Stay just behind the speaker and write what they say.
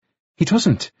He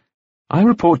doesn't. I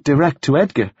report direct to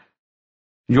Edgar.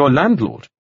 Your landlord?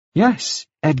 Yes,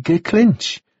 Edgar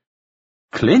Clinch.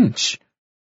 Clinch?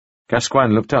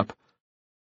 Gascoigne looked up.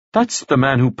 That's the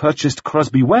man who purchased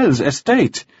Crosby Wells'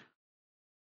 estate.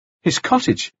 His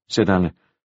cottage, said Anna.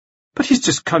 But he's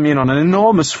just come in on an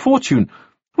enormous fortune.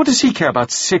 What does he care about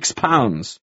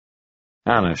 £6?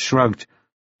 Anna shrugged.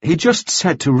 He just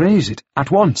said to raise it, at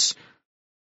once.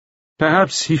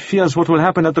 Perhaps he fears what will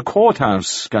happen at the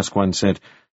courthouse, Gascoigne said.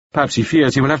 Perhaps he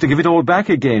fears he will have to give it all back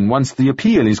again once the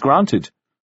appeal is granted.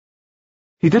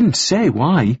 He didn't say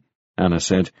why, Anna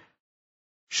said.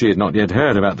 She had not yet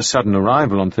heard about the sudden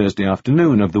arrival on Thursday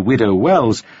afternoon of the widow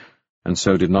Wells, and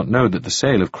so did not know that the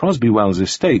sale of Crosby Wells'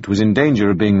 estate was in danger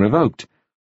of being revoked.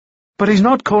 But he's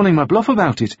not calling my bluff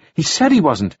about it. He said he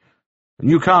wasn't.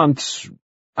 You can't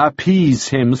appease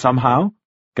him somehow?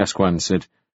 Gascoigne said.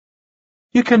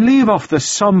 You can leave off the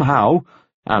somehow,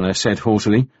 Anna said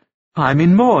haughtily. I'm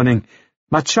in mourning.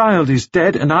 My child is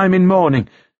dead, and I'm in mourning.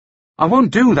 I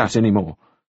won't do that any more.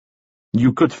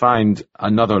 You could find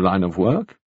another line of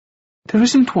work? There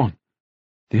isn't one.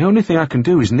 The only thing I can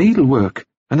do is needlework,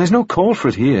 and there's no call for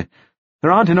it here.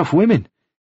 There aren't enough women.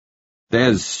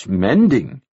 There's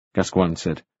mending, Gascoigne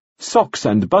said. Socks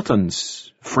and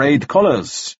buttons, frayed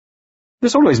collars.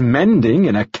 There's always mending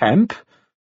in a camp.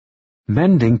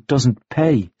 Mending doesn't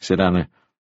pay, said Anna.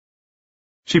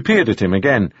 She peered at him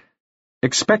again.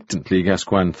 Expectantly,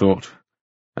 Gascoigne thought,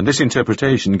 and this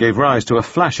interpretation gave rise to a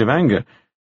flash of anger.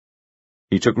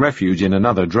 He took refuge in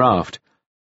another draught.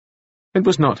 It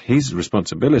was not his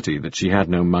responsibility that she had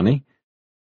no money.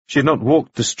 She had not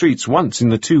walked the streets once in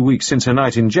the 2 weeks since her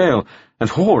night in jail, and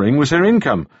whoring was her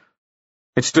income.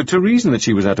 It stood to reason that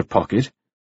she was out of pocket.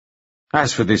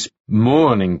 As for this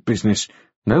mourning business,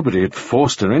 nobody had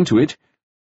forced her into it.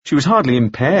 She was hardly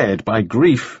impaired by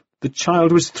grief. The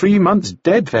child was 3 months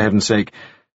dead, for heaven's sake.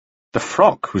 The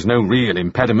frock was no real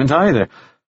impediment either.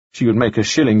 She would make a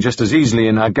shilling just as easily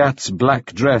in Agat's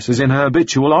black dress as in her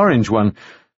habitual orange one,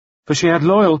 for she had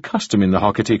loyal custom in the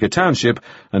Hokitika township,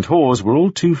 and whores were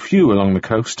all too few along the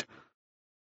coast.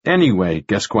 Anyway,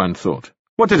 Gascoigne thought,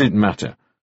 what did it matter?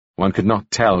 One could not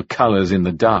tell colours in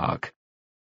the dark.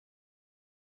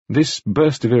 This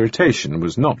burst of irritation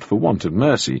was not for want of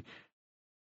mercy.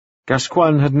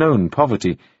 Gascoigne had known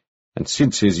poverty, and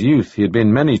since his youth he had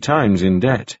been many times in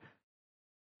debt.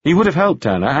 He would have helped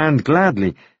Anna, and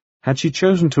gladly, had she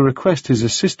chosen to request his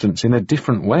assistance in a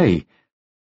different way.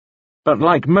 But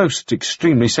like most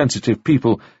extremely sensitive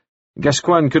people,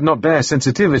 Gascoigne could not bear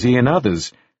sensitivity in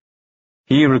others.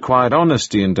 He required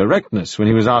honesty and directness when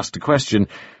he was asked a question,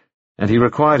 and he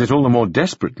required it all the more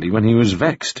desperately when he was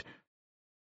vexed.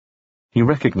 He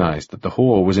recognized that the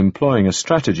whore was employing a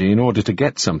strategy in order to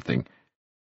get something.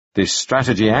 This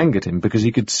strategy angered him because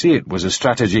he could see it was a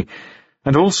strategy,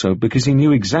 and also because he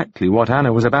knew exactly what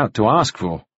Anna was about to ask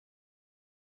for.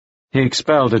 He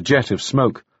expelled a jet of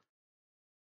smoke.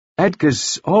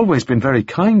 Edgar's always been very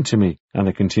kind to me,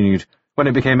 Anna continued, when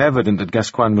it became evident that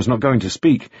Gascoigne was not going to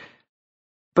speak.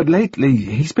 But lately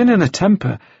he's been in a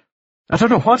temper. I don't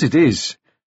know what it is.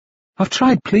 I've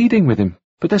tried pleading with him,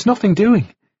 but there's nothing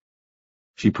doing.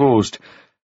 She paused.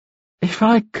 If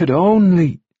I could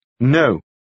only— No.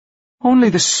 Only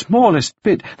the smallest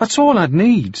bit, that's all I'd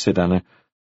need, said Anna.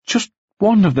 Just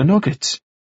one of the nuggets.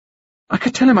 I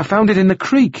could tell him I found it in the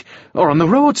creek, or on the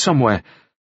road somewhere.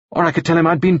 Or I could tell him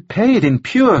I'd been paid in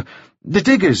pure. The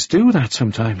diggers do that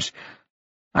sometimes.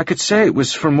 I could say it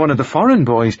was from one of the foreign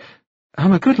boys.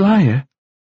 I'm a good liar.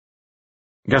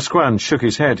 Gascoigne shook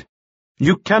his head.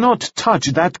 You cannot touch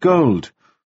that gold.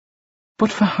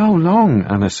 But for how long,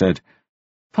 Anna said.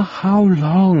 For how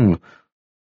long?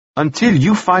 Until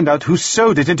you find out who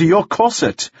sewed it into your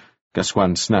corset,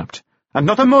 Gascoigne snapped, and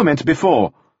not a moment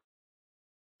before.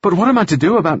 But what am I to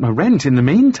do about my rent in the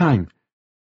meantime?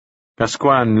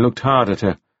 Gascoigne looked hard at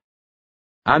her.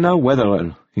 Anna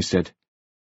Wetherell, he said,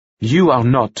 you are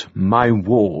not my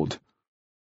ward.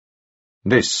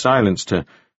 This silenced her,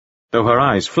 though her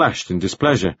eyes flashed in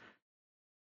displeasure.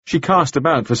 She cast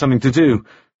about for something to do,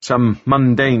 some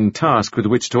mundane task with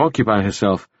which to occupy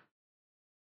herself.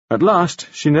 At last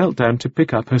she knelt down to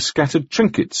pick up her scattered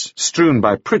trinkets, strewn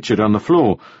by Pritchard on the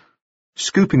floor,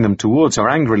 scooping them towards her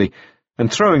angrily,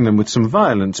 and throwing them with some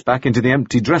violence back into the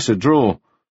empty dresser drawer.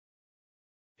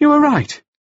 You are right.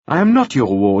 I am not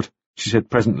your ward, she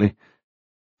said presently.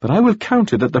 But I will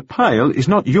counter that the pile is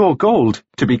not your gold,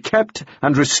 to be kept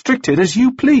and restricted as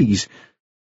you please.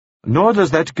 Nor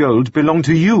does that gold belong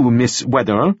to you, Miss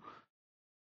Wetherell.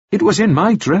 It was in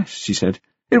my dress, she said.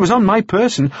 It was on my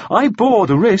person. I bore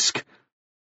the risk.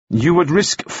 You would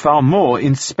risk far more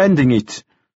in spending it.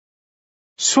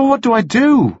 So what do I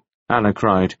do? Anna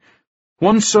cried.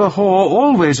 Once a whore,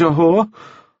 always a whore.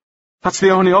 That's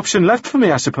the only option left for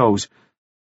me, I suppose.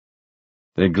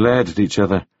 They glared at each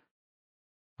other.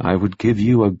 I would give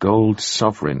you a gold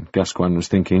sovereign, Gascoigne was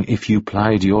thinking, if you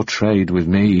plied your trade with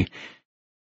me.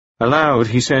 Aloud,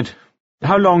 he said,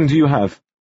 How long do you have?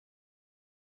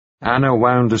 Anna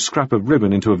wound a scrap of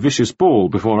ribbon into a vicious ball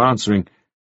before answering.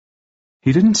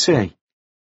 He didn't say.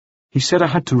 He said I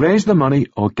had to raise the money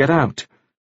or get out.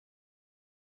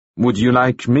 Would you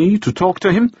like me to talk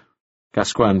to him?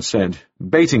 Gascoigne said,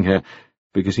 baiting her,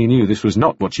 because he knew this was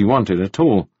not what she wanted at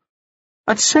all.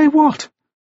 I'd say what?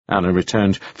 Anna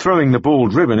returned, throwing the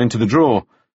balled ribbon into the drawer.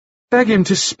 Beg him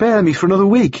to spare me for another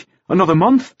week, another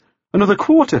month, another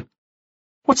quarter.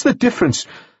 What's the difference?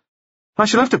 I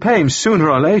shall have to pay him sooner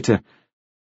or later.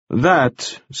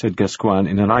 That, said Gascoigne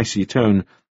in an icy tone,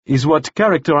 is what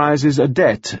characterizes a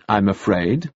debt, I'm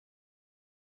afraid.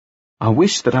 I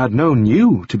wish that I'd known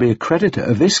you to be a creditor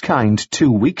of this kind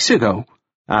 2 weeks ago,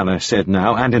 Anna said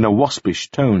now, and in a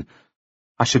waspish tone.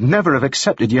 I should never have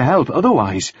accepted your help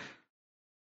otherwise.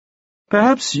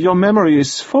 Perhaps your memory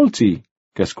is faulty,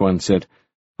 Gascoigne said.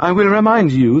 I will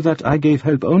remind you that I gave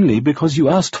help only because you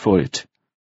asked for it.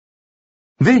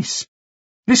 This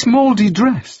mouldy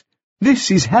dress,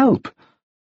 this is help.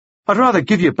 I'd rather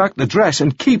give you back the dress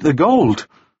and keep the gold.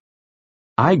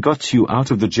 I got you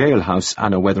out of the jailhouse,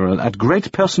 Anna Wetherell, at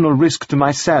great personal risk to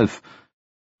myself.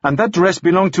 And that dress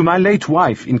belonged to my late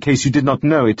wife, in case you did not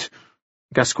know it,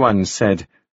 Gascoigne said.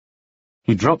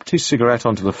 He dropped his cigarette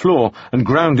onto the floor and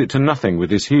ground it to nothing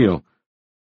with his heel.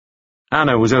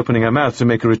 Anna was opening her mouth to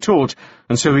make a retort,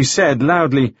 and so he said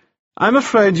loudly, I'm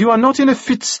afraid you are not in a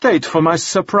fit state for my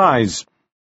surprise.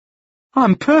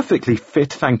 I'm perfectly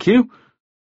fit, thank you.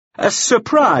 A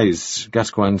surprise,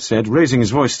 Gascoigne said, raising his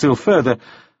voice still further,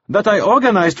 that I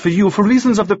organized for you for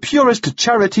reasons of the purest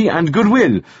charity and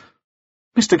goodwill.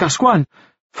 Mr. Gascoigne,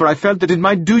 for I felt that it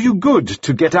might do you good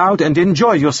to get out and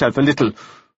enjoy yourself a little,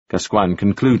 Gascoigne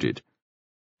concluded.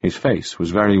 His face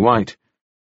was very white.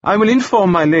 I will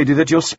inform my lady that your